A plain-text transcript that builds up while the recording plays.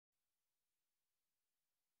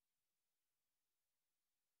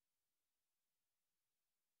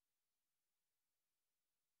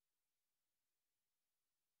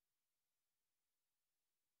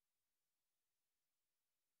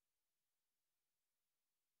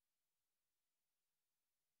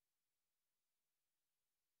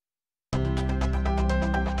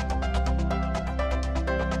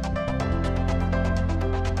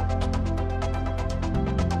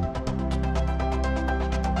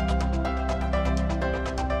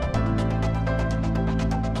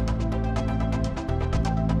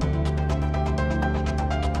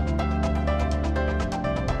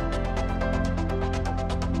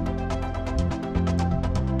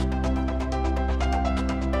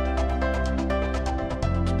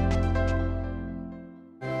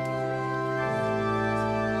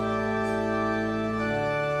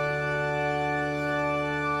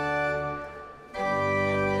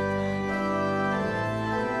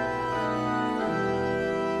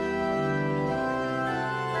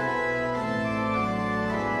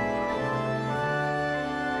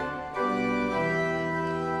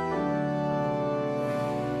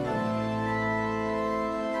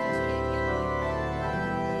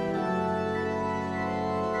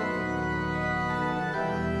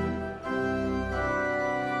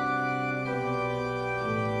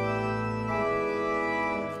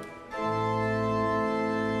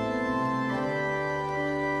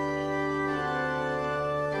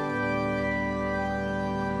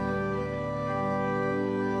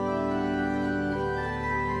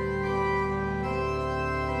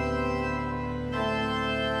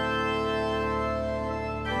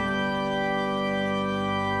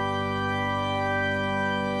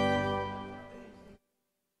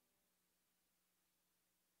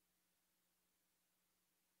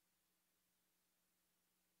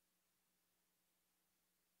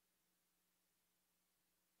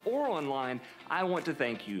or online, I want to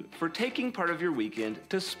thank you for taking part of your weekend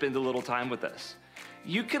to spend a little time with us.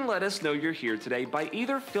 You can let us know you're here today by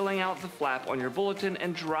either filling out the flap on your bulletin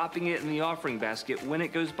and dropping it in the offering basket when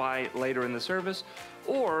it goes by later in the service,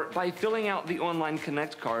 or by filling out the online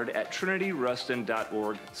Connect card at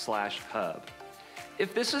trinityruston.org/hub.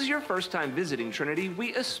 If this is your first time visiting Trinity,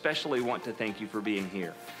 we especially want to thank you for being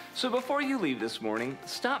here. So before you leave this morning,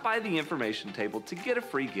 stop by the information table to get a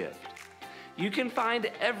free gift. You can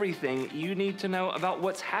find everything you need to know about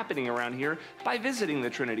what's happening around here by visiting the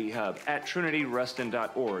Trinity Hub at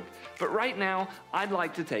trinityruston.org. But right now, I'd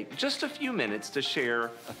like to take just a few minutes to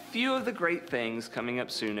share a few of the great things coming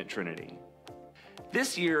up soon at Trinity.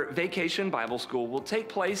 This year, Vacation Bible School will take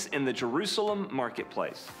place in the Jerusalem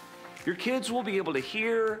Marketplace. Your kids will be able to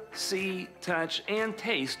hear, see, touch, and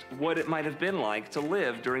taste what it might have been like to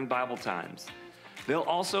live during Bible times. They'll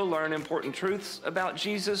also learn important truths about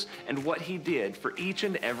Jesus and what he did for each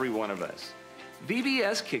and every one of us.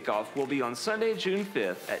 VBS kickoff will be on Sunday, June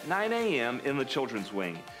 5th at 9 a.m. in the Children's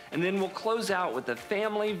Wing, and then we'll close out with the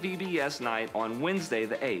Family VBS night on Wednesday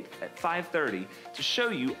the 8th at 5:30 to show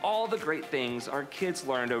you all the great things our kids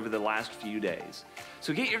learned over the last few days.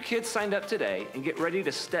 So get your kids signed up today and get ready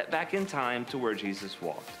to step back in time to where Jesus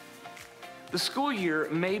walked. The school year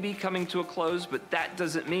may be coming to a close, but that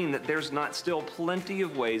doesn't mean that there's not still plenty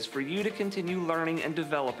of ways for you to continue learning and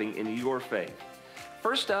developing in your faith.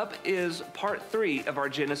 First up is part 3 of our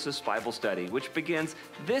Genesis Bible study, which begins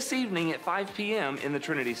this evening at 5 p.m. in the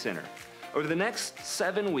Trinity Center. Over the next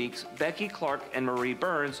 7 weeks, Becky Clark and Marie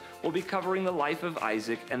Burns will be covering the life of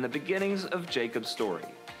Isaac and the beginnings of Jacob's story.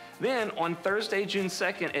 Then, on Thursday, June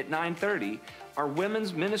 2nd at 9:30, our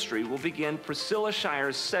women's ministry will begin Priscilla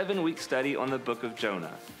Shire's 7-week study on the book of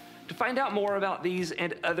Jonah. To find out more about these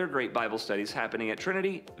and other great Bible studies happening at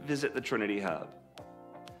Trinity, visit the Trinity Hub.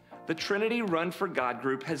 The Trinity Run for God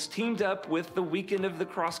group has teamed up with the Weekend of the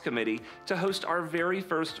Cross Committee to host our very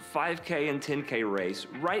first 5K and 10K race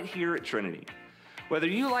right here at Trinity. Whether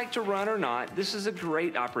you like to run or not, this is a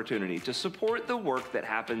great opportunity to support the work that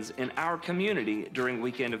happens in our community during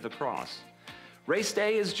Weekend of the Cross. Race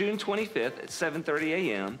day is June 25th at 7:30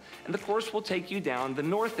 a.m., and the course will take you down the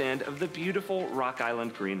north end of the beautiful Rock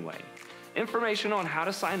Island Greenway. Information on how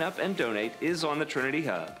to sign up and donate is on the Trinity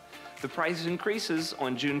Hub. The price increases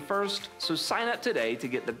on June 1st, so sign up today to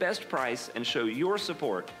get the best price and show your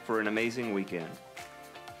support for an amazing weekend.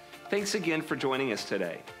 Thanks again for joining us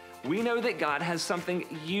today. We know that God has something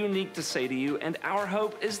unique to say to you, and our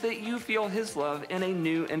hope is that you feel his love in a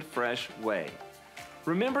new and fresh way.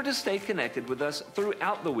 Remember to stay connected with us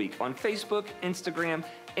throughout the week on Facebook, Instagram,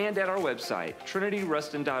 and at our website,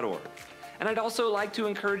 trinityruston.org. And I'd also like to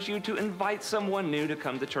encourage you to invite someone new to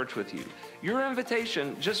come to church with you. Your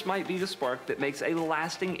invitation just might be the spark that makes a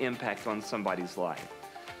lasting impact on somebody's life.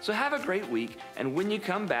 So have a great week, and when you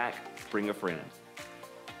come back, bring a friend.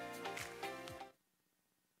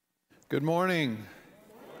 Good morning.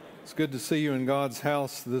 It's good to see you in God's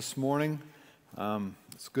house this morning.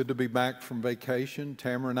 It's good to be back from vacation.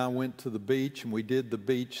 Tamara and I went to the beach, and we did the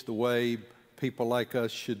beach the way people like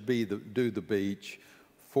us should do the beach.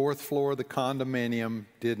 4th floor of the condominium,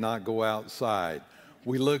 did not go outside.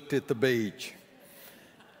 We looked at the beach.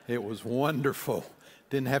 It was wonderful.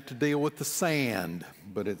 Didn't have to deal with the sand,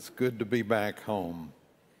 but it's good to be back home.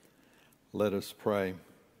 Let us pray.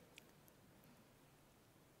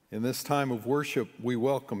 In this time of worship, we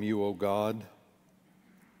welcome you, O God.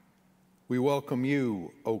 We welcome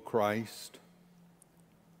you, O Christ.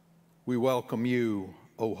 We welcome you,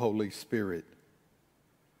 O Holy Spirit.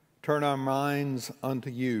 Turn our minds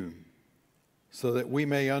unto you so that we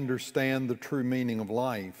may understand the true meaning of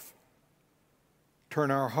life.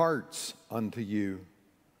 Turn our hearts unto you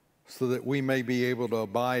so that we may be able to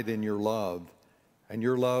abide in your love and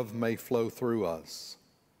your love may flow through us.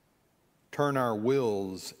 Turn our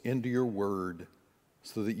wills into your word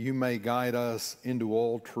so that you may guide us into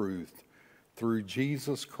all truth. Through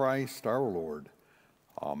Jesus Christ our Lord.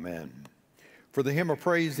 Amen. For the hymn of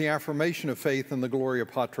praise, the affirmation of faith, and the Gloria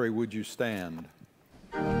Patri, would you stand?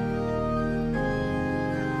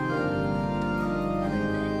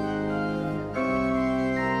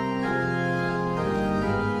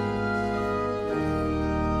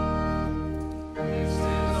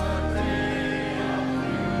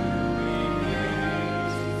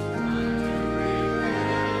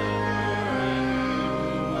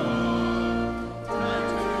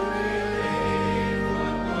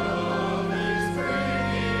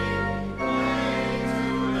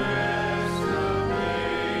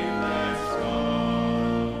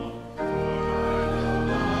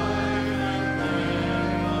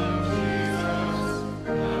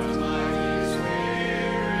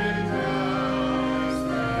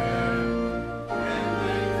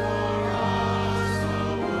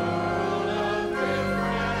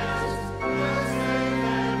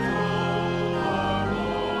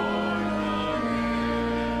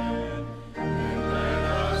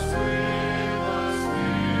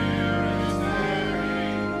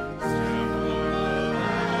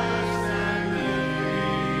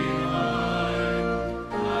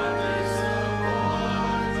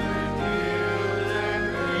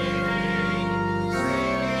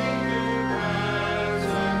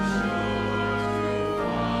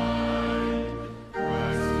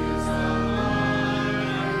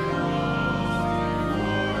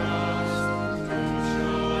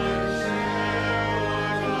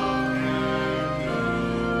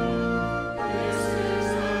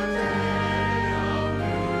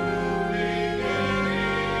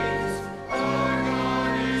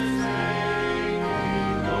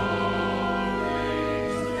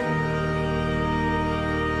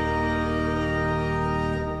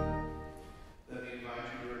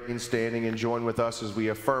 remain standing and join with us as we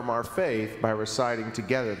affirm our faith by reciting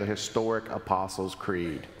together the historic Apostles'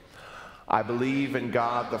 Creed. I believe in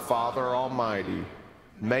God the Father Almighty,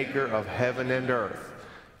 maker of heaven and earth,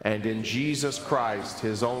 and in Jesus Christ,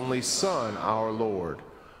 his only Son, our Lord,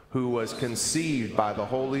 who was conceived by the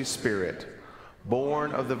Holy Spirit,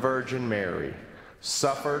 born of the Virgin Mary,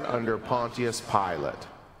 suffered under Pontius Pilate,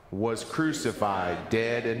 was crucified,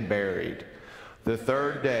 dead, and buried. The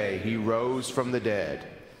third day he rose from the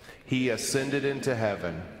dead. He ascended into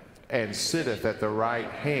heaven and sitteth at the right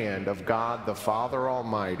hand of God the Father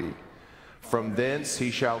Almighty. From thence he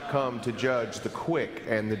shall come to judge the quick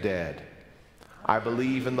and the dead. I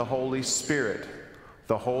believe in the Holy Spirit,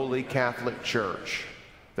 the holy Catholic Church,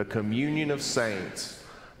 the communion of saints,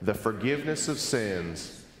 the forgiveness of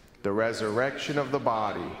sins, the resurrection of the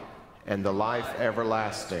body, and the life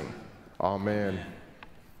everlasting. Amen.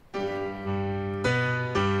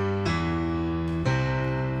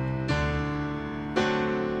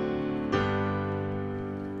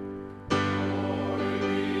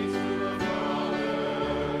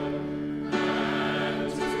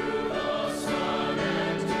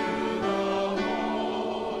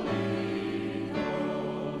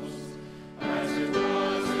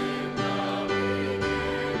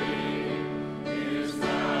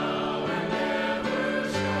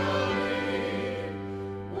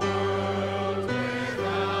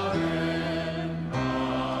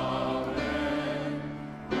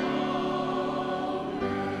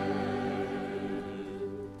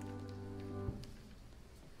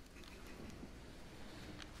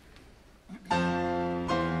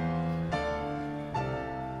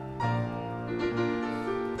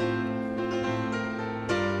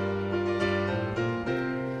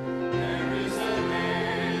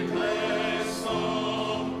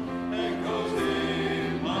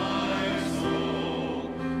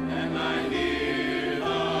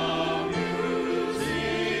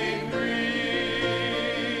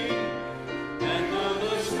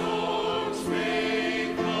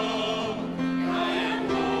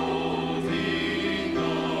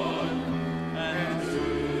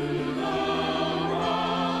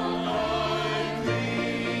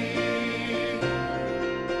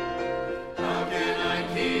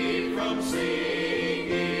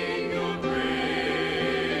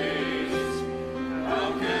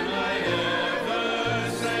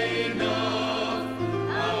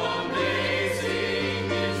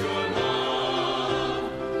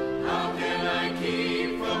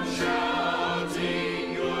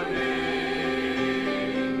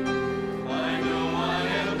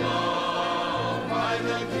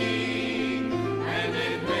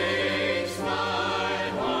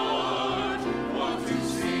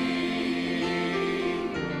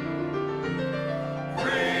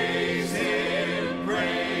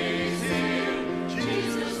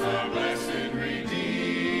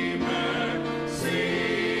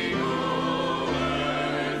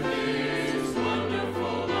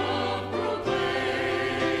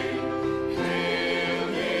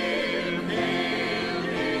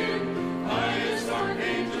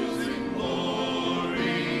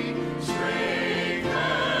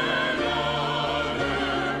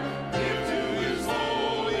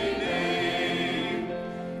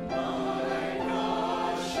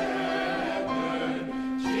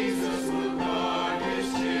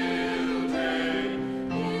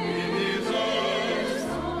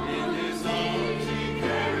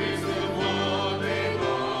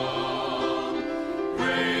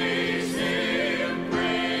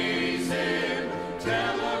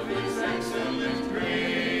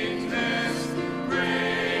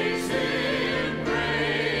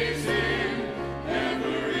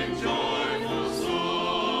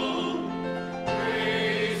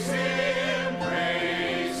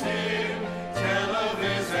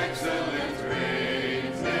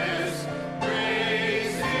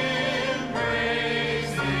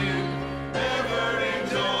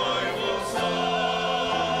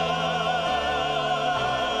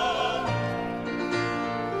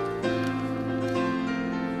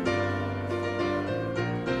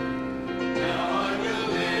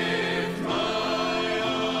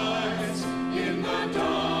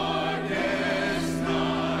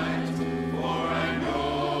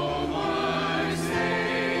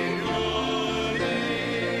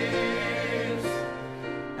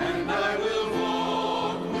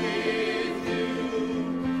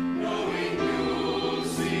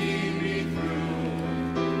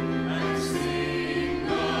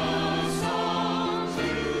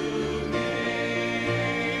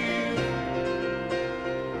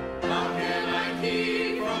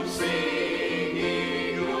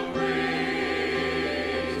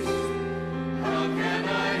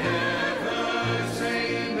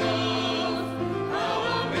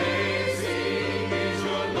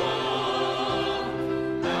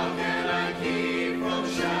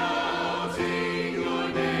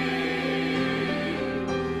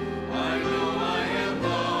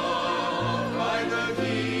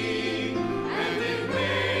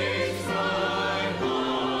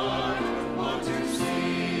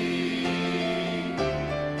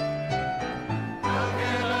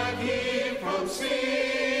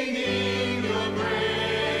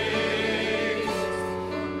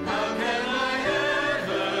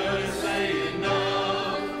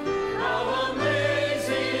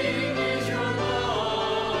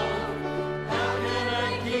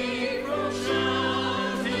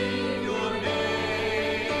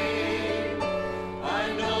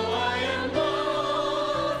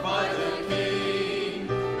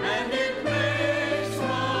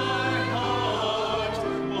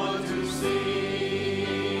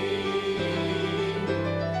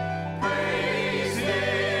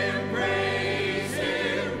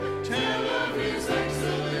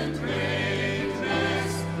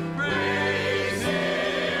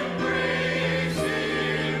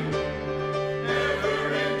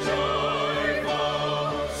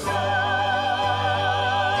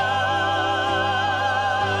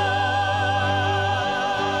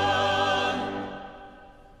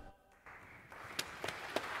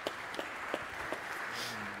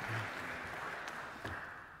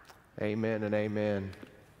 Amen and amen.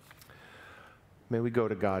 May we go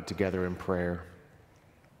to God together in prayer.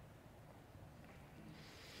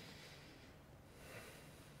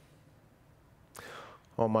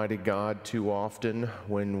 Almighty God, too often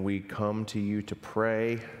when we come to you to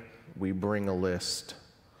pray, we bring a list.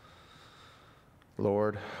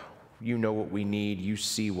 Lord, you know what we need. You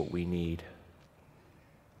see what we need.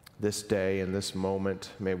 This day and this moment,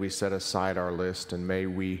 may we set aside our list and may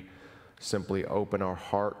we simply open our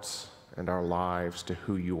hearts and our lives to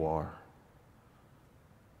who you are.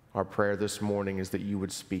 Our prayer this morning is that you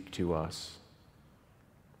would speak to us.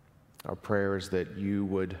 Our prayer is that you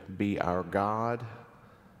would be our God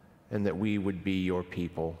and that we would be your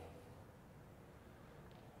people.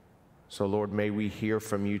 So, Lord, may we hear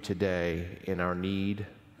from you today in our need,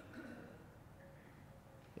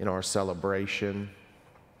 in our celebration,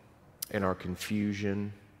 in our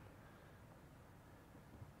confusion,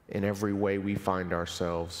 in every way we find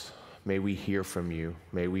ourselves. May we hear from you.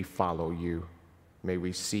 May we follow you. May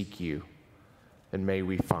we seek you. And may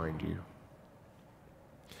we find you.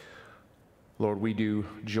 Lord, we do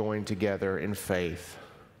join together in faith,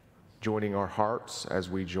 joining our hearts as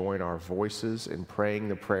we join our voices in praying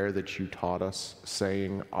the prayer that you taught us,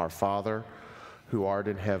 saying, Our Father, who art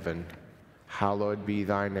in heaven, hallowed be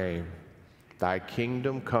thy name. Thy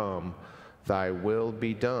kingdom come, thy will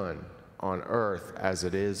be done, on earth as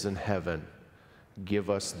it is in heaven. Give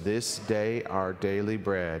us this day our daily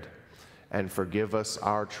bread, and forgive us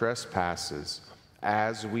our trespasses,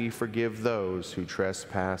 as we forgive those who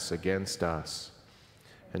trespass against us.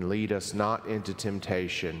 And lead us not into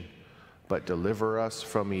temptation, but deliver us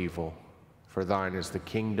from evil. For thine is the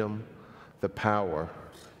kingdom, the power,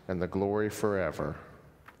 and the glory forever.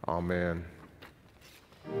 Amen.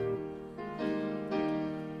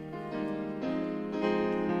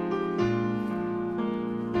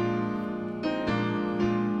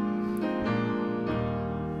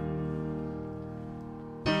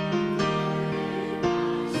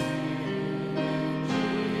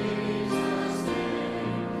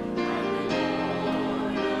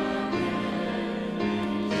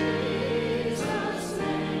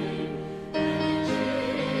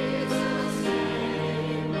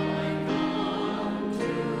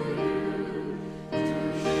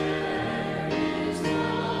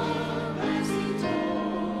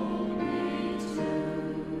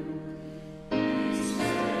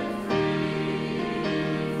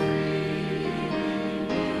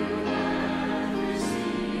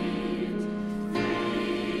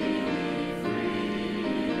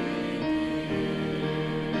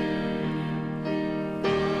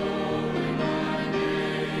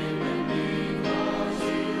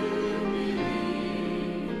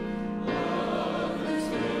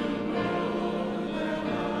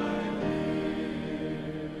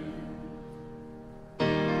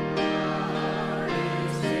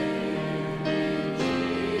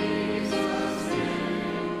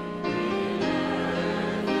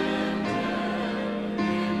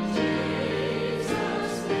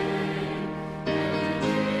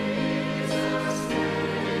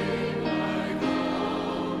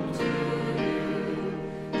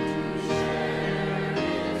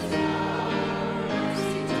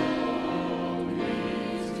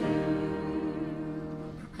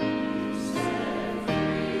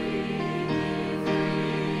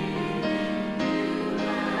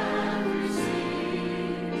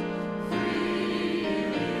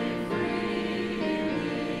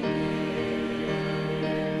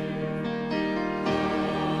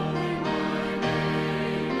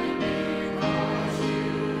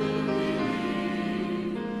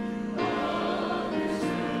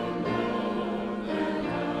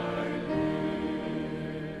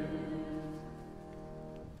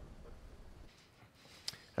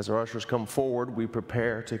 As our ushers come forward, we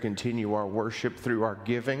prepare to continue our worship through our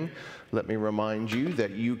giving. Let me remind you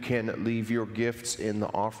that you can leave your gifts in the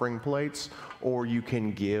offering plates, or you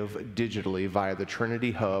can give digitally via the Trinity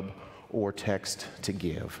Hub or text to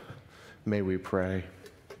give. May we pray.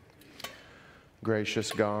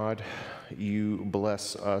 Gracious God, you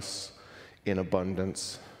bless us in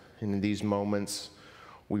abundance. And in these moments,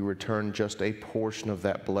 we return just a portion of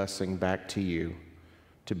that blessing back to you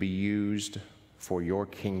to be used for your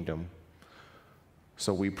kingdom.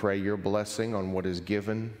 So we pray your blessing on what is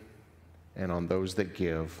given and on those that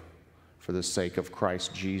give, for the sake of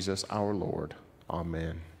Christ Jesus our Lord.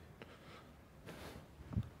 Amen.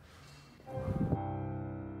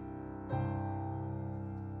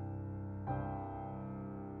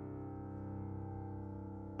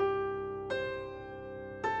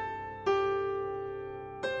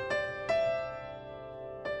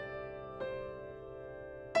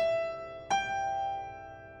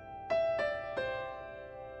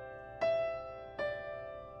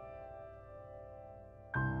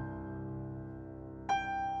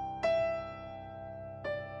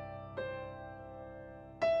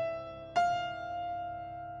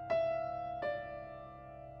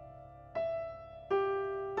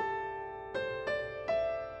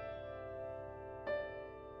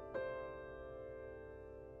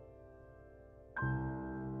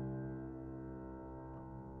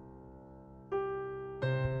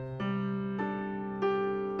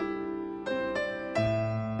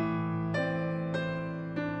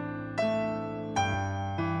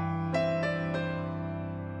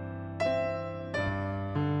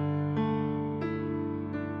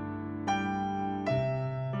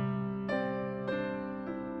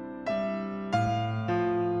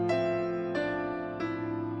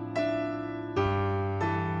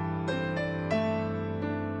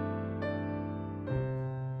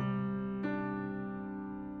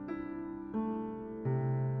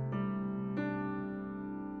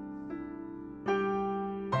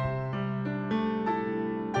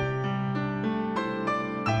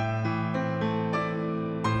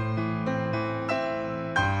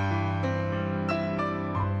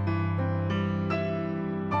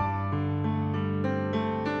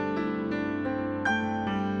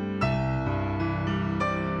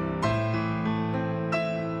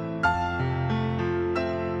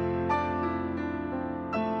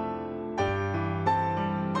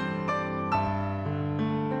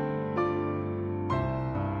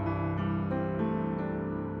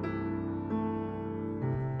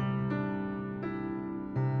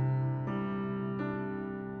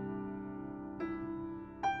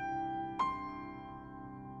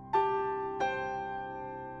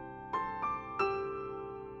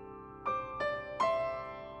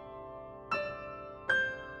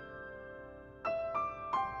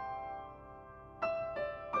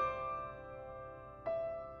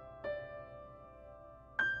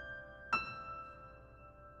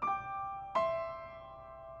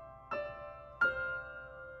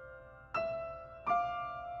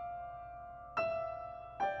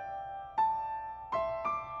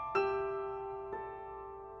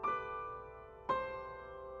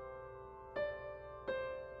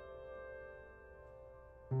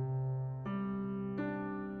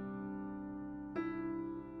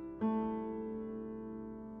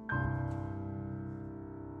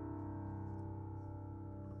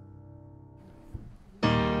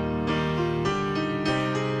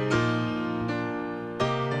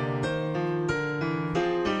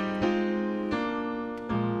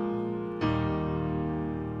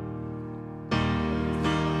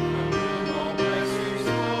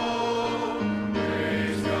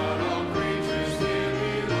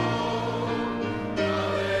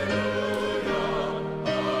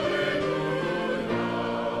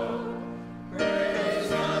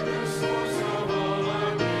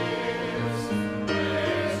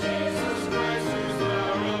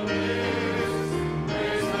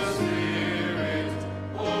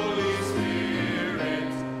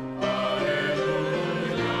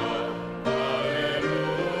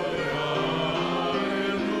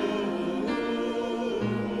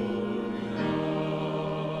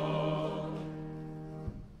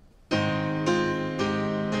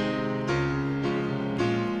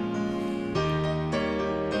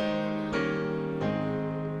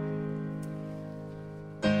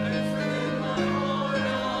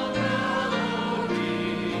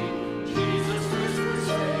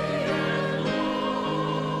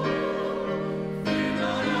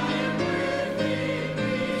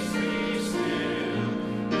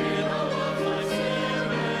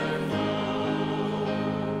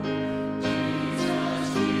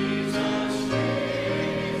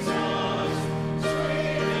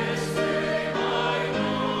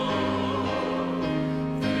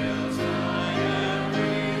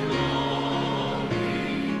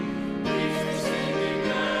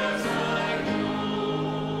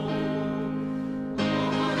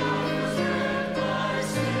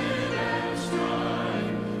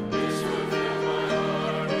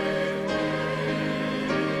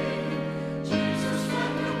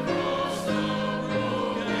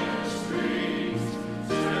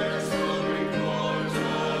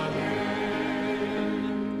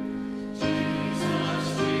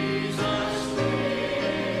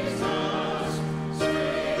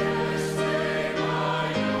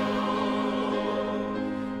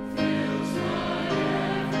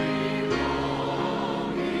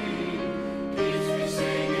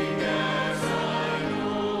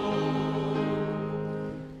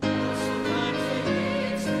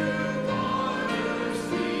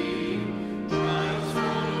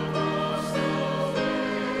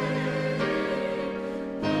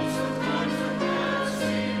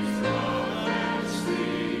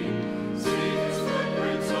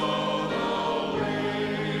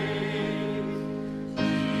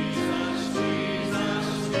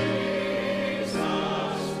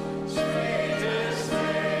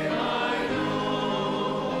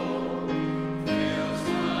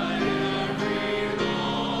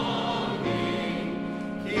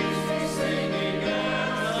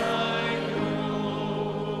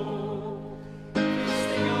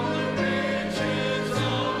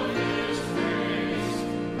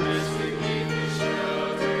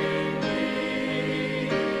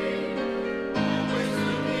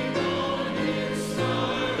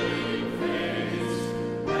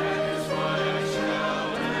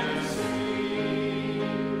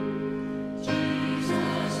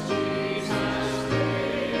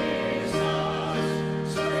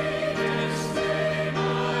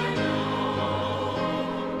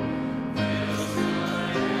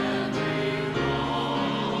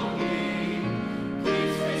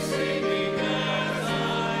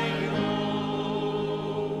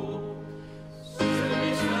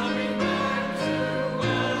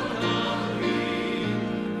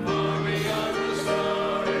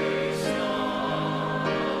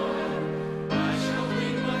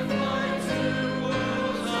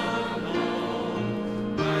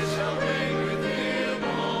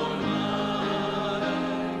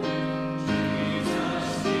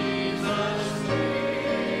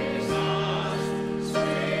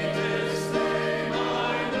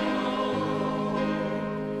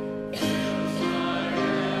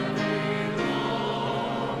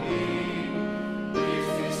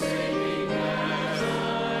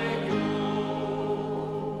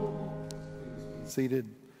 seated.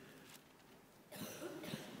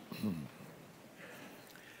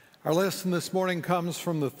 Our lesson this morning comes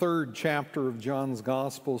from the 3rd chapter of John's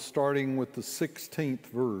Gospel, starting with the 16th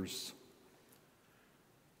verse.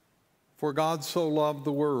 For God so loved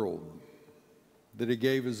the world that he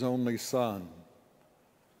gave his only Son,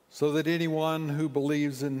 so that anyone who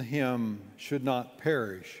believes in him should not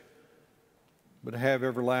perish, but have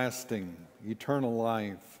everlasting, eternal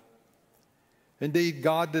life. Indeed,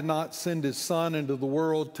 God did not send his Son into the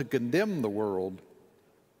world to condemn the world,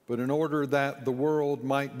 but in order that the world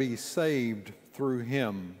might be saved through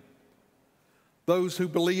him. Those who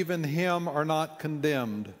believe in him are not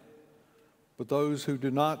condemned, but those who do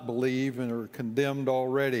not believe and are condemned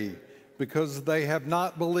already, because they have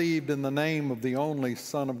not believed in the name of the only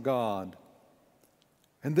Son of God.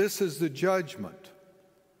 And this is the judgment,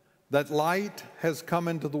 that light has come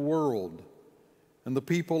into the world, and the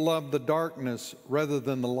people loved the darkness rather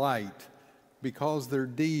than the light, because their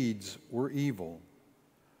deeds were evil.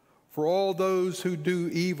 For all those who do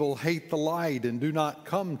evil hate the light and do not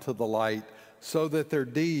come to the light, so that their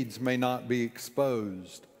deeds may not be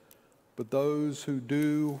exposed. But those who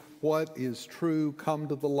do what is true come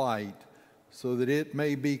to the light, so that it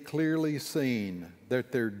may be clearly seen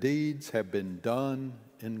that their deeds have been done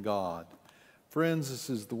in God. Friends, this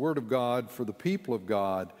is the word of God for the people of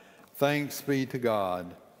God. Thanks be to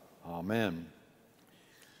God. Amen.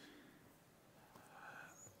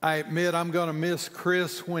 I admit I'm going to miss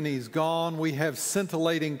Chris when he's gone. We have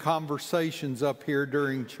scintillating conversations up here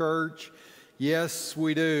during church. Yes,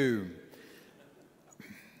 we do.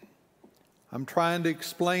 I'm trying to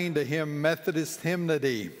explain to him Methodist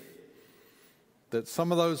hymnody, that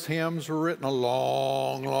some of those hymns were written a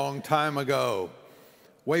long, long time ago,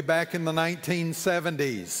 way back in the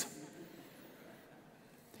 1970s.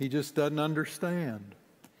 He just doesn't understand.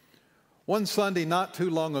 One Sunday not too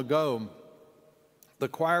long ago, the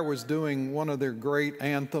choir was doing one of their great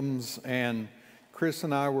anthems, and Chris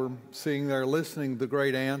and I were sitting there listening to the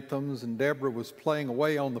great anthems, and Deborah was playing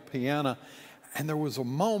away on the piano, and there was a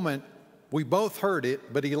moment, we both heard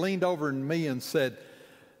it, but he leaned over to me and said,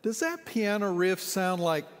 "Does that piano riff sound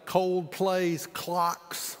like Coldplay's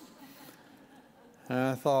Clocks?" And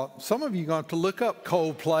I thought, some of you are going to have to look up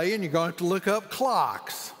Coldplay, and you're going to have to look up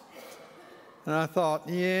Clocks. And I thought,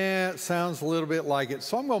 yeah, it sounds a little bit like it.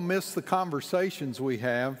 So I'm going to miss the conversations we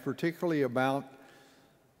have, particularly about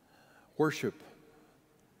worship.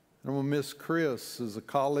 And I'm going to miss Chris as a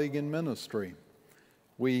colleague in ministry.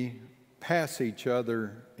 We pass each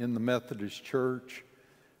other in the Methodist Church,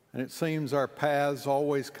 and it seems our paths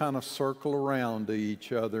always kind of circle around to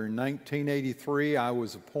each other. In 1983, I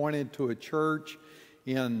was appointed to a church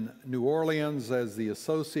in New Orleans as the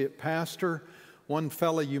associate pastor. One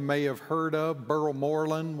fellow you may have heard of, Burl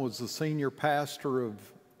Moreland, was the senior pastor of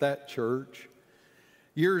that church.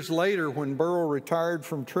 Years later, when Burl retired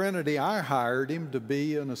from Trinity, I hired him to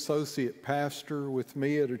be an associate pastor with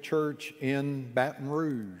me at a church in Baton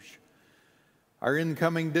Rouge. Our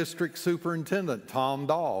incoming district superintendent, Tom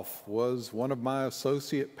Dolph, was one of my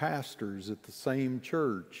associate pastors at the same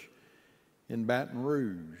church in Baton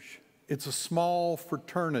Rouge. It's a small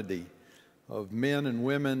fraternity of men and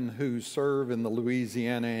women who serve in the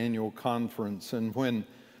Louisiana Annual Conference. And when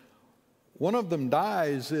one of them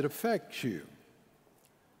dies, it affects you.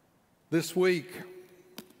 This week,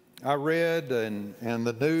 I read, and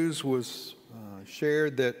the news was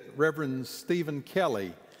shared that Reverend Stephen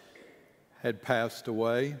Kelly had passed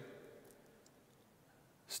away.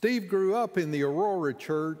 Steve grew up in the Aurora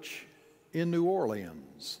Church in New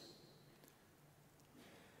Orleans.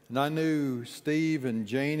 And I knew Steve and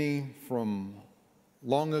Janie from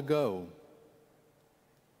long ago.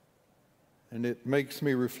 And it makes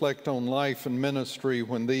me reflect on life and ministry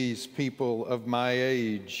when these people of my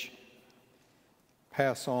age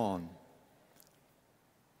pass on.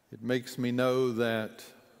 It makes me know that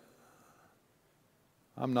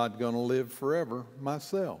I'm not going to live forever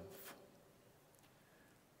myself.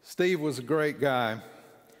 Steve was a great guy.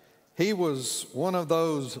 He was one of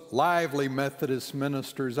those lively Methodist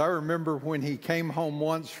ministers. I remember when he came home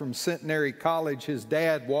once from Centenary College, his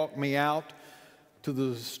dad walked me out to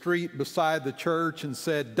the street beside the church and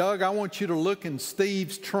said, "Doug, I want you to look in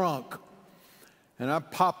Steve's trunk." And I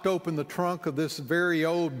popped open the trunk of this very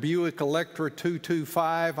old Buick Electra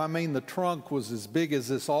 225. I mean, the trunk was as big as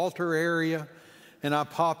this altar area. And I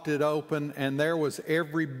popped it open, and there was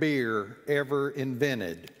every beer ever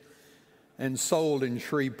invented and sold in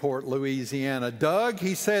Shreveport, Louisiana. "Doug,"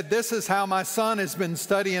 he said, "this is how my son has been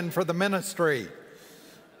studying for the ministry."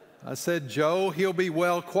 I said, "Joe, he'll be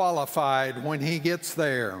well qualified when he gets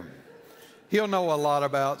there. He'll know a lot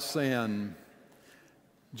about sin."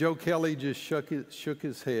 Joe Kelly just shook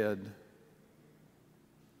his head.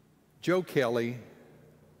 Joe Kelly,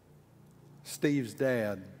 Steve's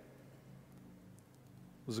dad,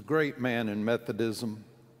 was a great man in Methodism.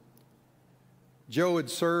 Joe had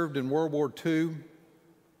served in World War II.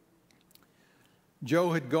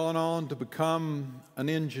 Joe had gone on to become an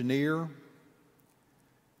engineer.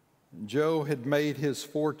 Joe had made his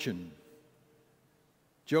fortune.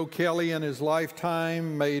 Joe Kelly in his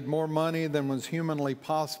lifetime made more money than was humanly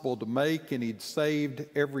possible to make, and he'd saved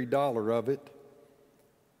every dollar of it.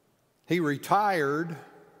 He retired,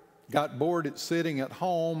 got bored at sitting at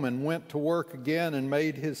home, and went to work again and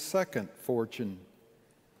made his second fortune.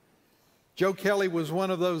 Joe Kelly was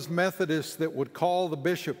one of those Methodists that would call the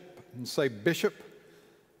bishop and say, "Bishop,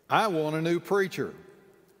 I want a new preacher."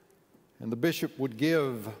 And the bishop would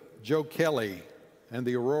give Joe Kelly and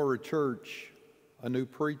the Aurora Church a new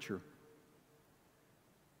preacher.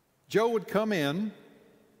 Joe would come in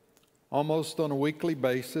almost on a weekly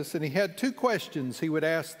basis, and he had two questions he would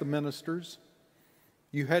ask the ministers.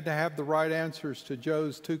 You had to have the right answers to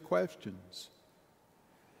Joe's two questions.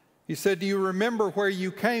 He said, "Do you remember where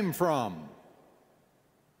you came from?"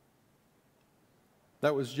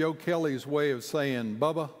 That was Joe Kelly's way of saying,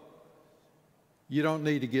 "Bubba, you don't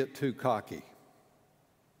need to get too cocky.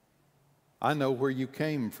 I know where you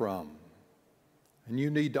came from. And you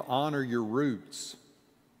need to honor your roots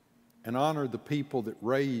and honor the people that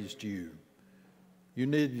raised you. You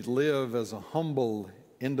need to live as a humble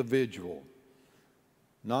individual,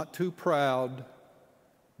 not too proud,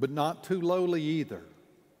 but not too lowly either.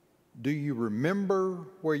 Do you remember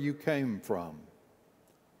where you came from?"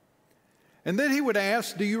 And then he would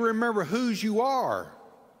ask, "Do you remember whose you are?"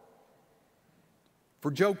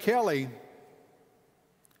 For Joe Kelly,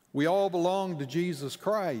 we all belong to Jesus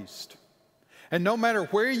Christ. And no matter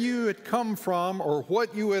where you had come from or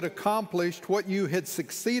what you had accomplished, what you had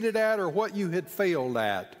succeeded at or what you had failed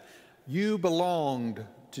at, you belonged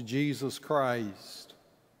to Jesus Christ.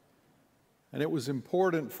 And it was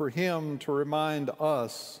important for him to remind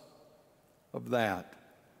us of that.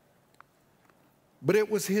 But it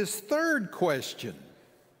was his third question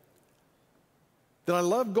that I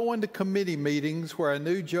loved going to committee meetings where I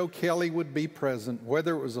knew Joe Kelly would be present,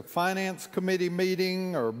 whether it was a finance committee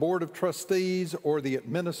meeting or a board of trustees or the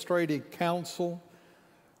administrative council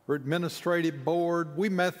or administrative board. We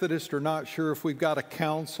Methodists are not sure if we've got a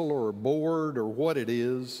council or a board or what it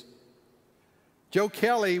is. Joe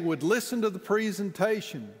Kelly would listen to the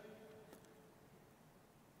presentation.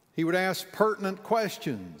 He would ask pertinent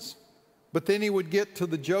questions, but then he would get to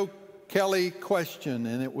the Joe Kelly question,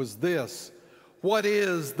 and it was this: what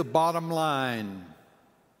is the bottom line?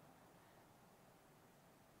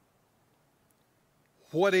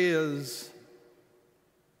 What is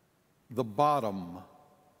the bottom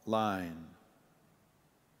line?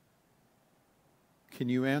 Can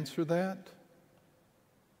you answer that?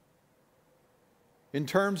 In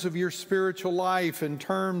terms of your spiritual life, in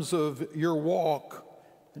terms of your walk,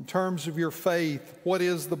 in terms of your faith, what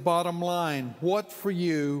is the bottom line? What for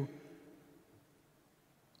you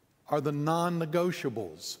are the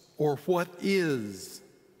non-negotiables, or what is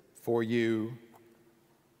for you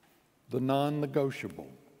the non-negotiable?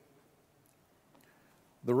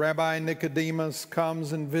 The Rabbi Nicodemus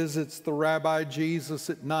comes and visits the Rabbi Jesus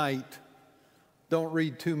at night. Don't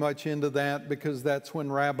read too much into that, because that's when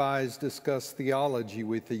rabbis discuss theology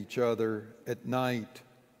with each other at night.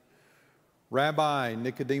 "Rabbi,"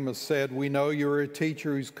 Nicodemus said, "we know you're a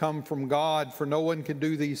teacher who's come from God, for no one can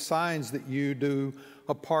do these signs that you do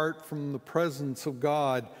apart from the presence of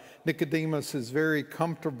God." Nicodemus is very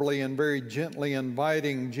comfortably and very gently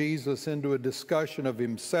inviting Jesus into a discussion of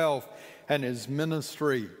himself and his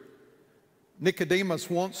ministry. Nicodemus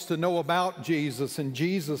wants to know about Jesus, and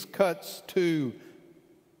Jesus cuts to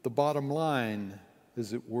the bottom line,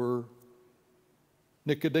 as it were.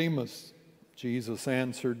 "Nicodemus," Jesus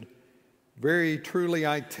answered, "very truly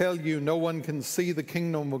I tell you, no one can see the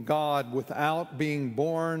kingdom of God without being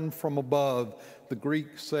born from above." The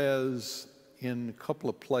Greek says in a couple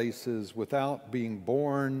of places, "without being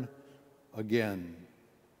born again."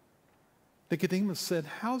 Nicodemus said,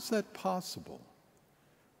 "How's that possible?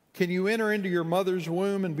 Can you enter into your mother's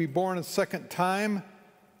womb and be born a second time?"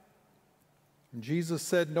 And Jesus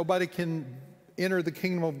said, "Nobody can enter the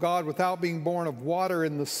kingdom of God without being born of water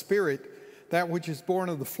and the Spirit. That which is born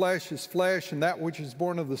of the flesh is flesh, and that which is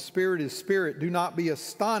born of the Spirit is spirit. Do not be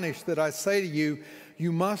astonished that I say to you,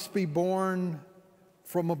 you must be born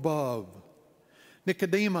from above."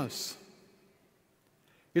 Nicodemus,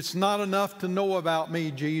 It's not enough to know about me,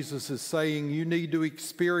 Jesus is saying. You need to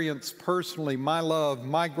experience personally my love,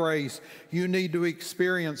 my grace. You need to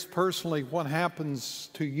experience personally what happens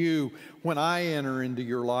to you when I enter into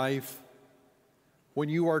your life, when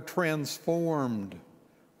you are transformed,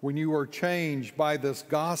 when you are changed by this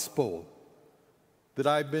gospel that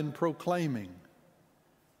I've been proclaiming.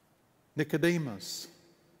 Nicodemus,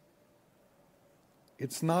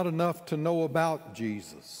 it's not enough to know about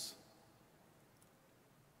Jesus.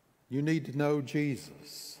 You need to know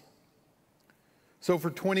Jesus. So for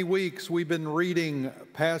 20 weeks, we've been reading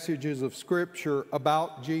passages of Scripture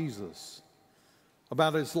about Jesus,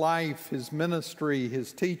 about his life, his ministry,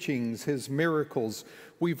 his teachings, his miracles.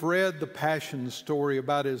 We've read the Passion story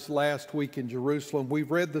about his last week in Jerusalem. We've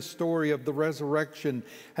read the story of the resurrection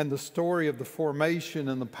and the story of the formation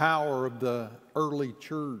and the power of the early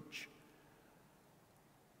church.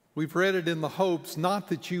 We've read it in the hopes not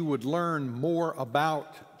that you would learn more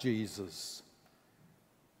about Jesus,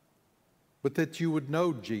 but that you would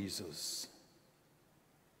know Jesus,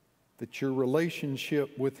 that your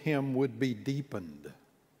relationship with him would be deepened,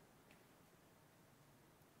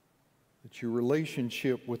 that your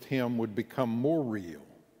relationship with him would become more real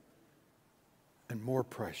and more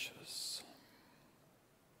precious.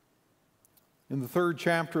 In the 3rd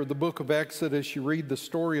chapter of the book of Exodus, you read the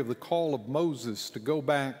story of the call of Moses to go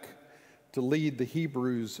back to lead the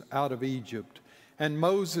Hebrews out of Egypt. And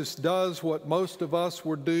Moses does what most of us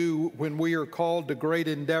would do when we are called to great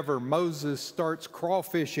endeavor. Moses starts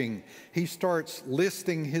crawfishing. He starts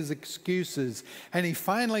listing his excuses. And he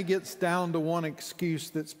finally gets down to one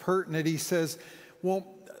excuse that's pertinent. He says, well,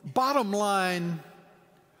 bottom line,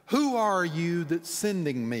 who are you that's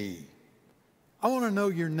sending me? I want to know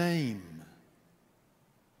your name.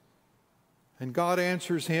 And God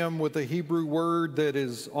answers him with a Hebrew word that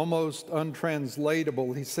is almost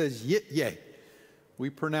untranslatable. He says, Yityeh.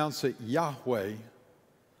 We pronounce it Yahweh.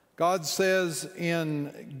 God says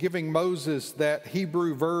in giving Moses that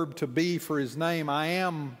Hebrew verb to be for his name, I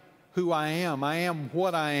am who I am. I am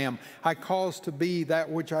what I am. I cause to be that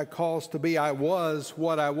which I cause to be. I was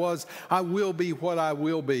what I was. I will be what I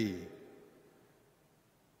will be.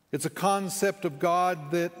 It's a concept of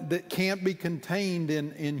God that can't be contained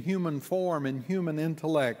in human form, in human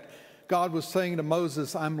intellect. God was saying to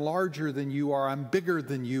Moses, I'm larger than you are. I'm bigger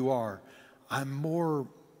than you are. I'm more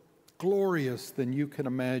glorious than you can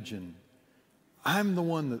imagine. I'm the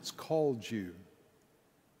one that's called you.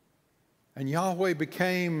 And Yahweh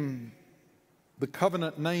became the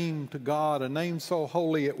covenant name to God, a name so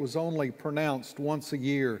holy it was only pronounced once a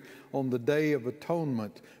year on the Day of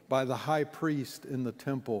Atonement by the high priest in the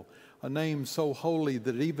temple. A name so holy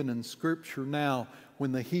that even in Scripture now,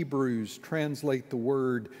 when the Hebrews translate the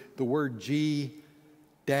word G-D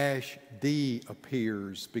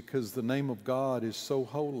appears because the name of God is so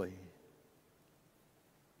holy.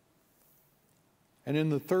 And in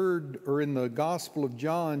the Gospel of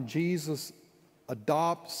John, Jesus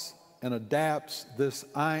adopts and adapts this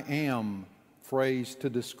I am phrase to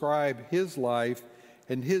describe his life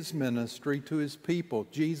and his ministry to his people.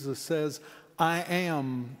 Jesus says, I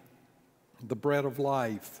am the bread of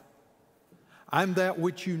life. I'm that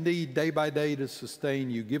which you need day by day to sustain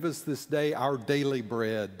you. Give us this day our daily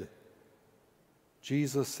bread.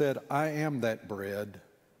 Jesus said, I am that bread.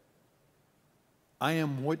 I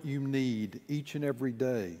am what you need each and every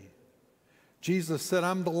day. Jesus said,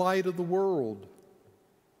 I'm the light of the world.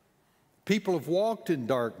 People have walked in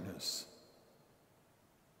darkness,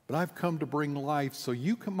 but I've come to bring life so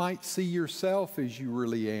you might see yourself as you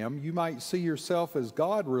really am. You might see yourself as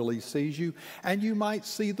God really sees you, and you might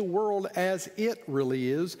see the world as it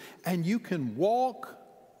really is, and you can walk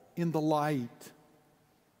in the light.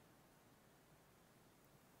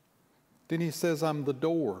 Then he says, I'm the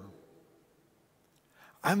door.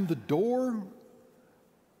 I'm the door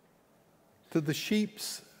to the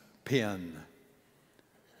sheep's pen.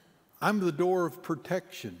 I'm the door of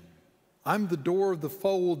protection. I'm the door of the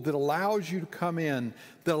fold that allows you to come in,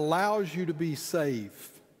 that allows you to be safe,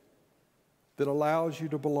 that allows you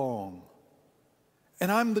to belong.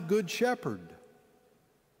 And I'm the good shepherd.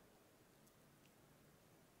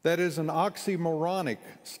 That is an oxymoronic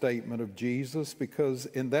statement of Jesus because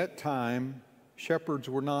in that time, shepherds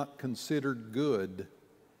were not considered good.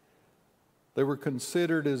 They were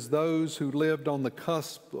considered as those who lived on the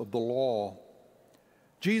cusp of the law.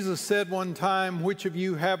 Jesus said one time, which of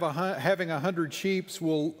you having 100 sheep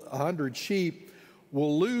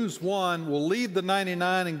will lose one, will leave the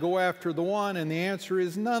 99 and go after the one? And the answer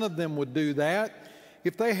is none of them would do that.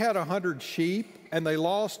 If they had 100 sheep and they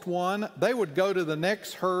lost one, they would go to the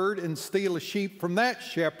next herd and steal a sheep from that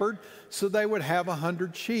shepherd so they would have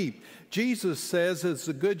 100 sheep. Jesus says, as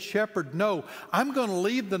the good shepherd, no, I'm going to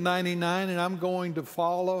leave the 99 and I'm going to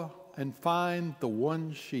follow and find the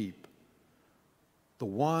one sheep, the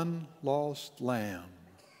one lost lamb.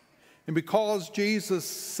 And because Jesus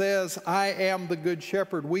says, I am the good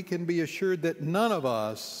shepherd, we can be assured that none of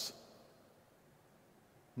us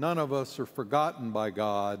are forgotten by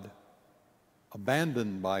God,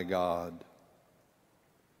 abandoned by God,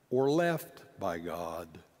 or left by God.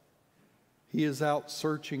 He is out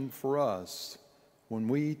searching for us when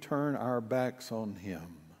we turn our backs on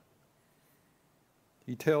Him.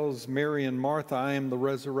 He tells Mary and Martha, I am the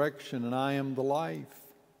resurrection and I am the life.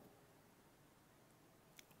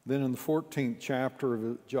 Then in the 14th chapter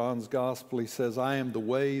of John's Gospel, he says, I am the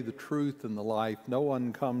way, the truth, and the life. No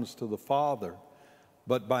one comes to the Father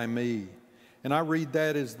but by me. And I read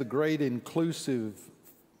that as the great inclusive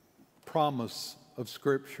promise of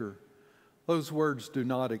Scripture. Those words do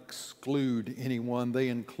not exclude anyone. They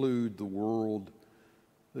include the world.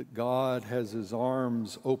 That God has His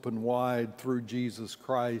arms open wide through Jesus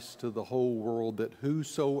Christ to the whole world, that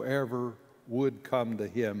whosoever would come to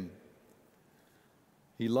Him,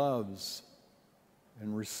 He loves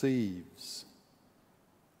and receives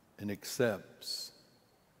and accepts.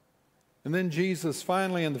 And then Jesus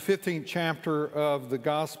finally in the 15th chapter of the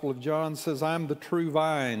Gospel of John says, I'm the true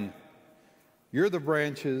vine. You're the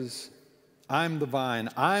branches. I'm the vine.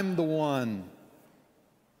 I'm the one.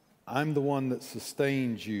 I'm the one that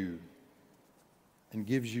sustains you and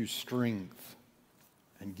gives you strength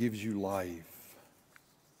and gives you life.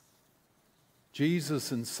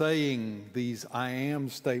 Jesus, in saying these I am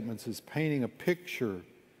statements, is painting a picture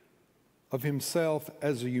of Himself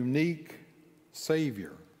as a unique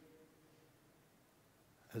Savior,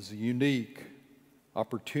 as a unique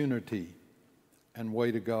opportunity and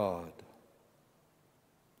way to God.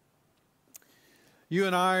 You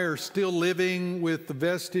and I are still living with the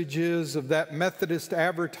vestiges of that Methodist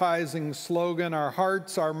advertising slogan, our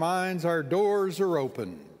hearts, our minds, our doors are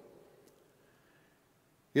open.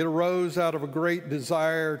 It arose out of a great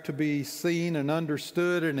desire to be seen and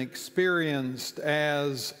understood and experienced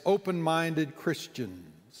as open-minded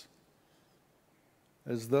Christians,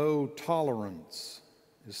 as though tolerance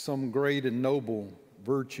is some great and noble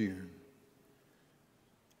virtue.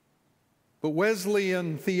 But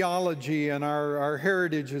Wesleyan theology and our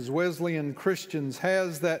heritage as Wesleyan Christians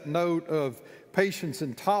has that note of patience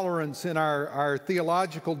and tolerance in our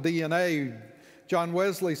theological DNA. John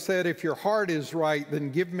Wesley said, if your heart is right, then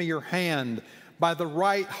give me your hand. By the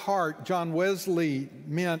right heart, John Wesley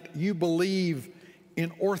meant you believe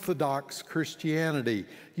in Orthodox Christianity.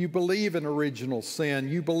 You believe in original sin.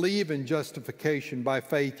 You believe in justification by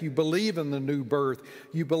faith. You believe in the new birth.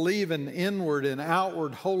 You believe in inward and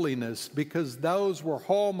outward holiness, because those were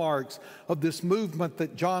hallmarks of this movement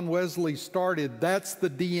that John Wesley started. That's the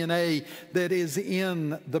DNA that is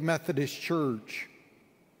in the Methodist Church.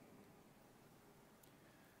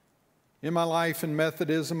 In my life in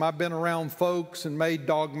Methodism, I've been around folks and made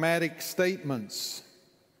dogmatic statements.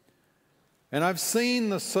 And I've seen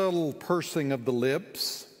the subtle pursing of the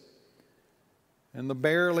lips and the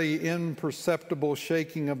barely imperceptible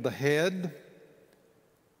shaking of the head.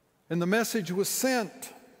 And the message was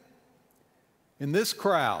sent. In this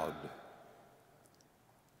crowd,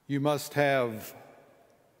 you must have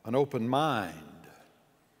an open mind.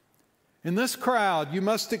 In this crowd, you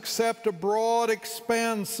must accept a broad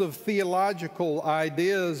expanse of theological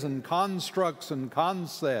ideas and constructs and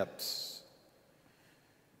concepts.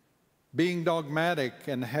 Being dogmatic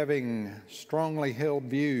and having strongly held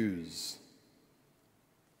views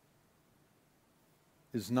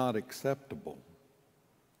is not acceptable.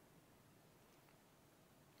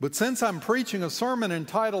 But since I'm preaching a sermon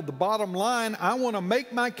entitled The Bottom Line, I want to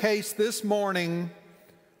make my case this morning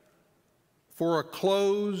for a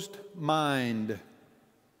closed mind.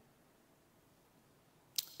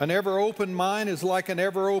 An ever-open mind is like an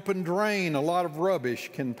ever-open drain. A lot of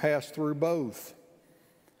rubbish can pass through both.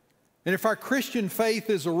 And if our Christian faith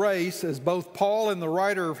is a race, as both Paul and the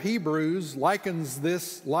writer of Hebrews likens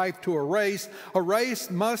this life to a race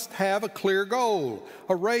must have a clear goal.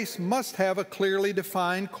 A race must have a clearly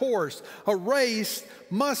defined course. A race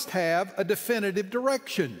must have a definitive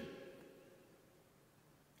direction.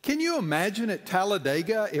 Can you imagine at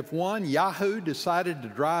Talladega if one Yahoo decided to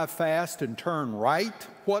drive fast and turn right,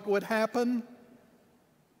 what would happen?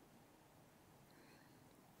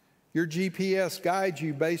 Your GPS guides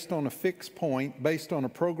you based on a fixed point, based on a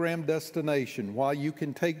programmed destination. While you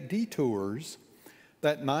can take detours,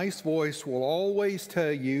 that nice voice will always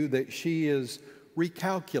tell you that she is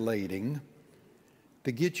recalculating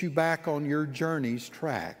to get you back on your journey's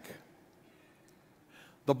track.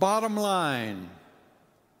 The bottom line,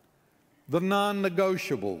 the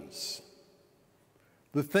non-negotiables,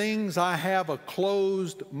 the things I have a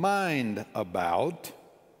closed mind about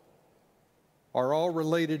are all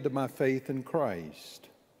related to my faith in Christ.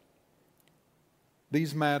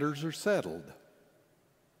 These matters are settled.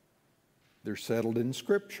 They're settled in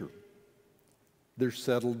Scripture. They're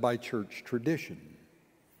settled by church tradition.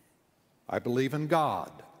 I believe in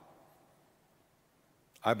God.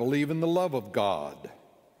 I believe in the love of God.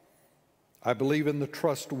 I believe in the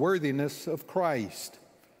trustworthiness of Christ,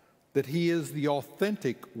 that He is the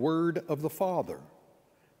authentic Word of the Father,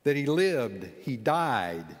 that He lived, He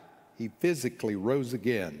died, He physically rose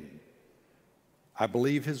again. I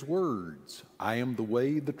believe His words, I am the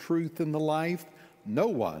way, the truth, and the life. No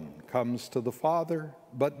one comes to the Father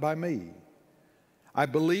but by me. I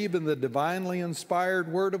believe in the divinely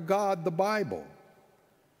inspired Word of God, the Bible.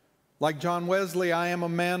 Like John Wesley, I am a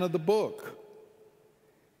man of the book.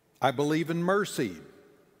 I believe in mercy.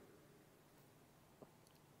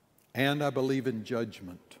 And I believe in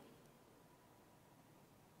judgment.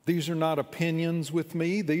 These are not opinions with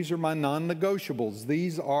me. These are my non-negotiables.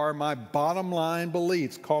 These are my bottom line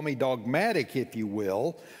beliefs. Call me dogmatic, if you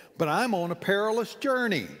will, but I'm on a perilous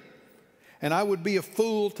journey. And I would be a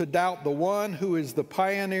fool to doubt the one who is the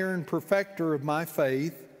pioneer and perfecter of my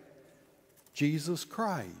faith, Jesus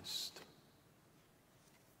Christ.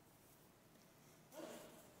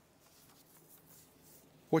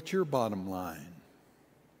 What's your bottom line?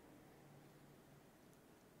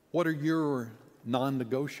 What are your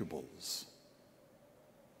non-negotiables?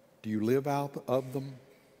 Do you live out of them?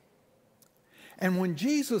 And when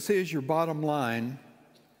Jesus is your bottom line,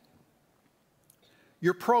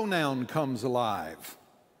 your pronoun comes alive.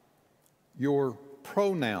 Your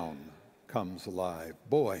pronoun comes alive.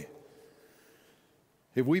 Boy,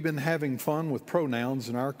 have we been having fun with pronouns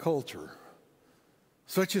in our culture.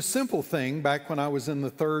 Such a simple thing back when I was in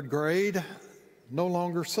the 3rd grade, no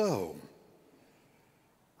longer so.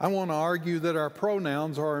 I want to argue that our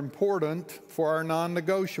pronouns are important for our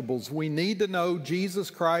non-negotiables. We need to know Jesus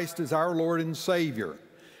Christ is our Lord and Savior.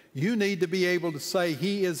 You need to be able to say,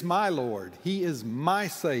 He is my Lord. He is my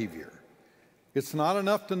Savior. It's not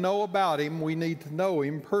enough to know about Him. We need to know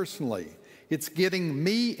Him personally. It's getting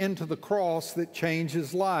me into the cross that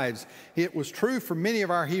changes lives. It was true for many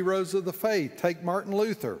of our heroes of the faith. Take Martin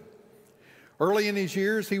Luther. Early in his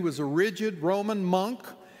years, he was a rigid Roman monk.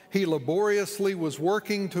 He laboriously was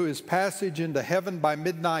working to his passage into heaven by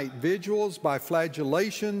midnight vigils, by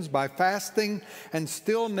flagellations, by fasting, and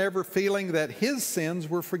still never feeling that his sins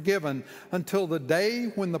were forgiven until the day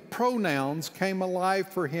when the pronouns came alive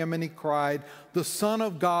for him and he cried, "The Son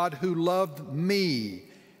of God who loved me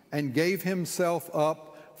and gave Himself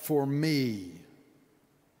up for me."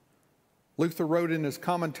 Luther wrote in his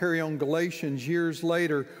commentary on Galatians years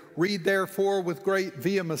later, "Read therefore with great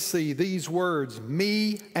vehemency these words,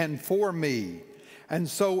 me and for me, and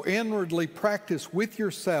so inwardly practice with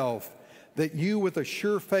yourself that you with a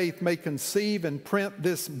sure faith may conceive and print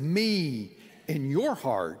this me in your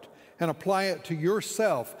heart and apply it to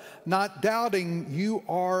yourself, not doubting you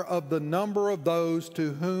are of the number of those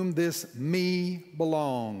to whom this me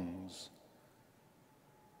belongs."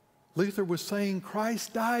 Luther was saying,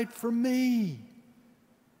 Christ died for me.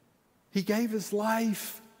 He gave His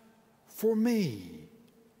life for me.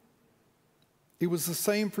 It was the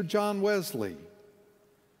same for John Wesley.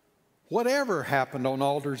 Whatever happened on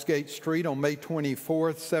Aldersgate Street on May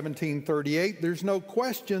 24th, 1738, there's no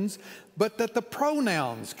questions but that the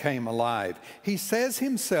pronouns came alive. He says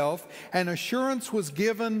himself, "An assurance was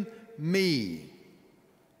given me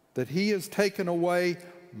that He has taken away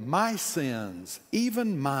my sins,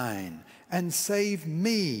 even mine, and saved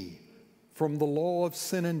me from the law of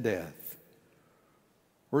sin and death."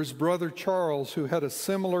 Or his brother Charles, who had a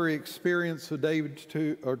similar experience a day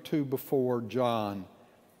or two before John.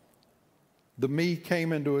 The me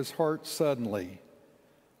came into his heart suddenly,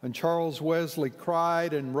 and Charles Wesley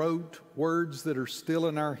cried and wrote words that are still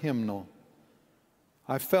in our hymnal.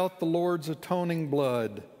 "I felt the Lord's atoning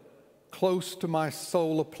blood close to my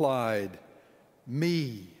soul applied.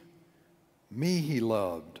 Me He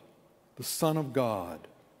loved, the Son of God.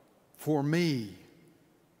 For me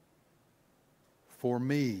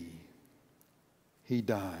He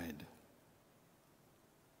died."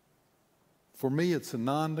 For me, it's a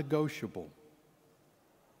non-negotiable.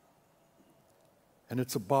 And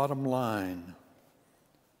it's a bottom line,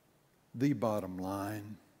 the bottom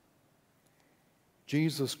line.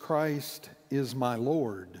 Jesus Christ is my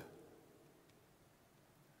Lord.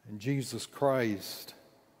 And Jesus Christ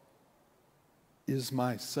is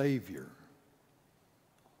my Savior.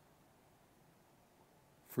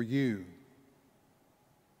 for you?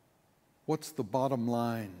 What's the bottom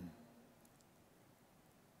line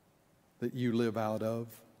that you live out of?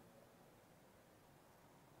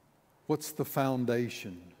 What's the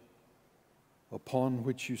foundation upon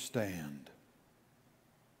which you stand?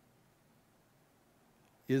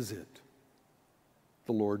 Is it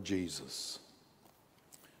the Lord Jesus?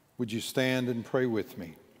 Would you stand and pray with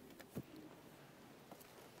me?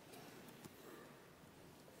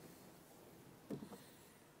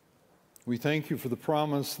 We thank you for the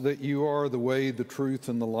promise that you are the way, the truth,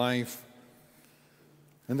 and the life,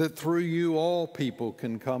 and that through you all people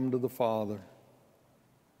can come to the Father.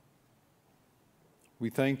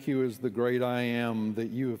 We thank you as the great I am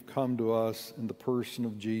that you have come to us in the person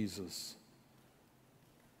of Jesus.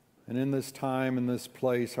 And in this time, in this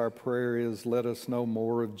place, our prayer is, let us know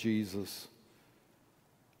more of Jesus.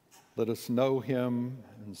 Let us know him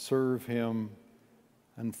and serve him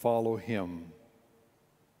and follow him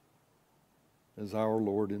as our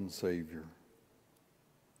Lord and Savior.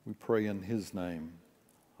 We pray in his name.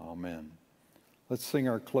 Amen. Let's sing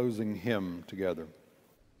our closing hymn together.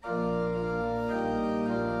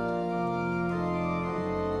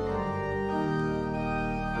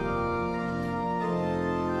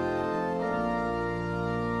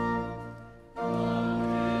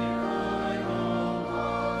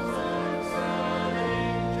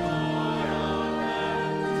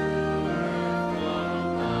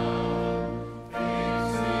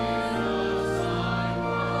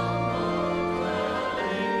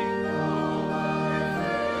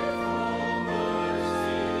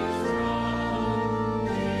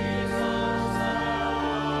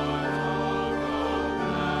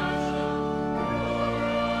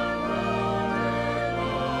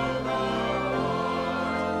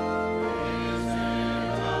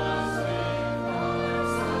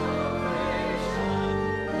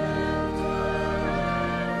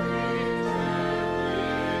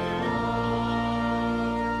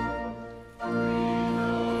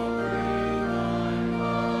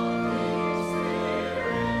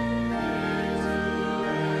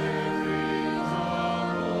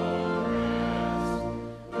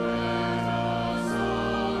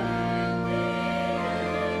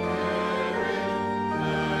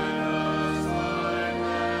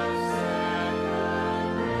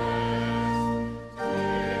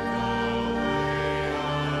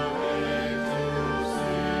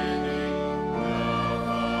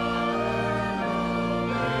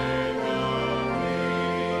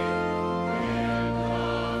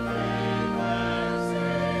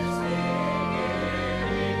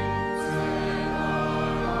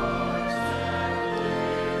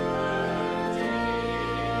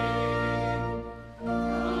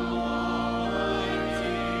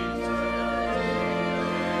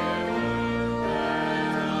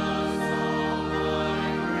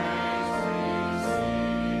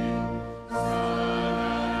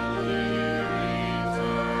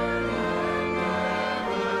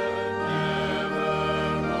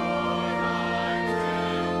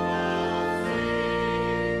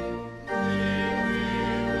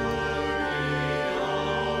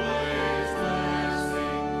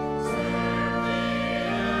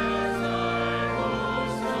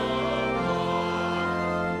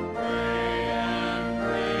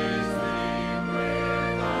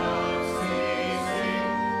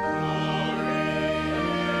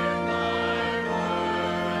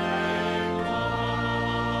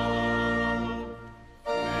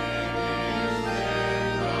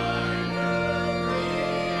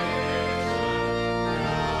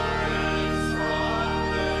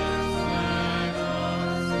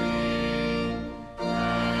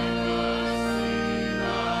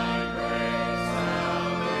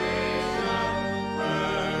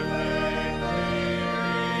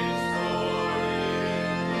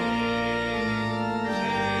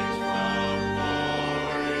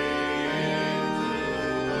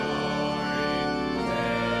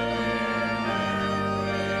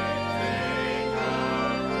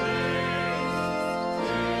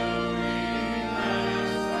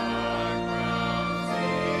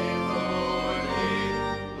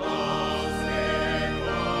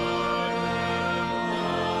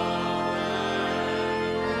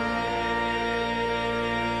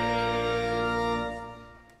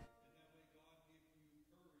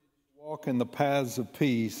 Walk in the paths of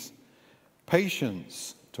peace,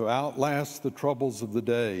 patience to outlast the troubles of the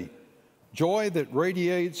day, joy that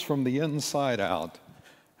radiates from the inside out,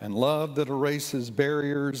 and love that erases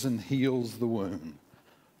barriers and heals the wound.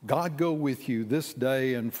 God go with you this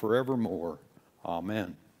day and forevermore.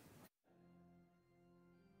 Amen.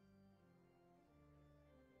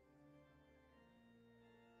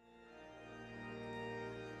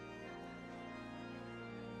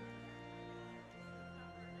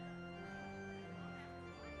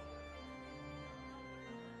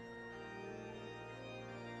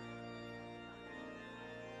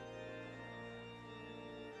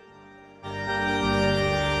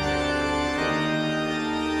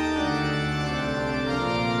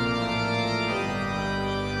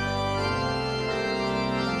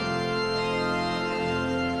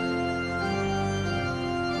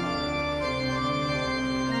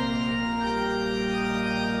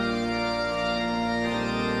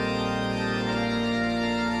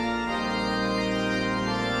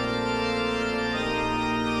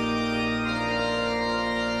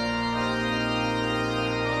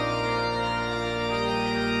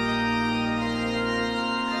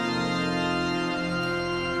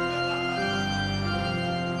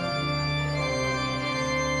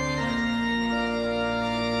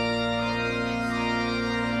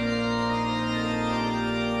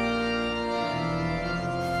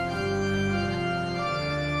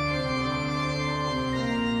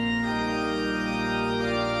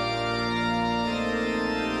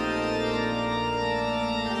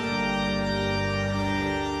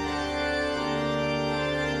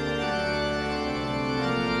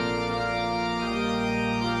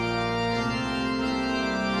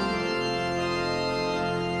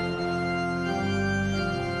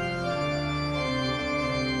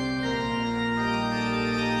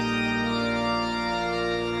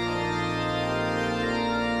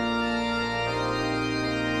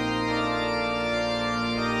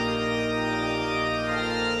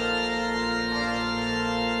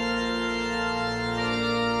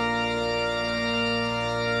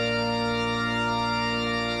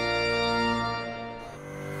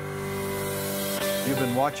 You've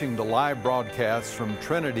been watching the live broadcast from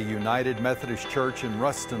Trinity United Methodist Church in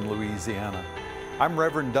Ruston, Louisiana. I'm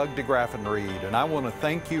Reverend Doug de Graffenried, and I want to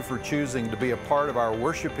thank you for choosing to be a part of our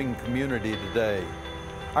worshiping community today.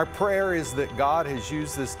 Our prayer is that God has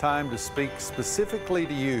used this time to speak specifically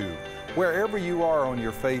to you, wherever you are on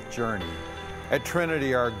your faith journey. At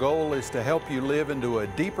Trinity, our goal is to help you live into a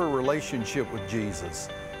deeper relationship with Jesus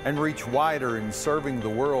and reach wider in serving the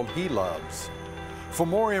world He loves. For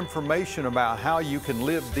more information about how you can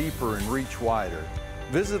live deeper and reach wider,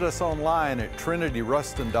 visit us online at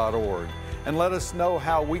trinityruston.org and let us know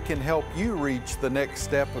how we can help you reach the next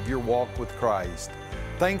step of your walk with Christ.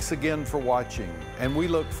 Thanks again for watching, and we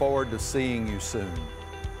look forward to seeing you soon.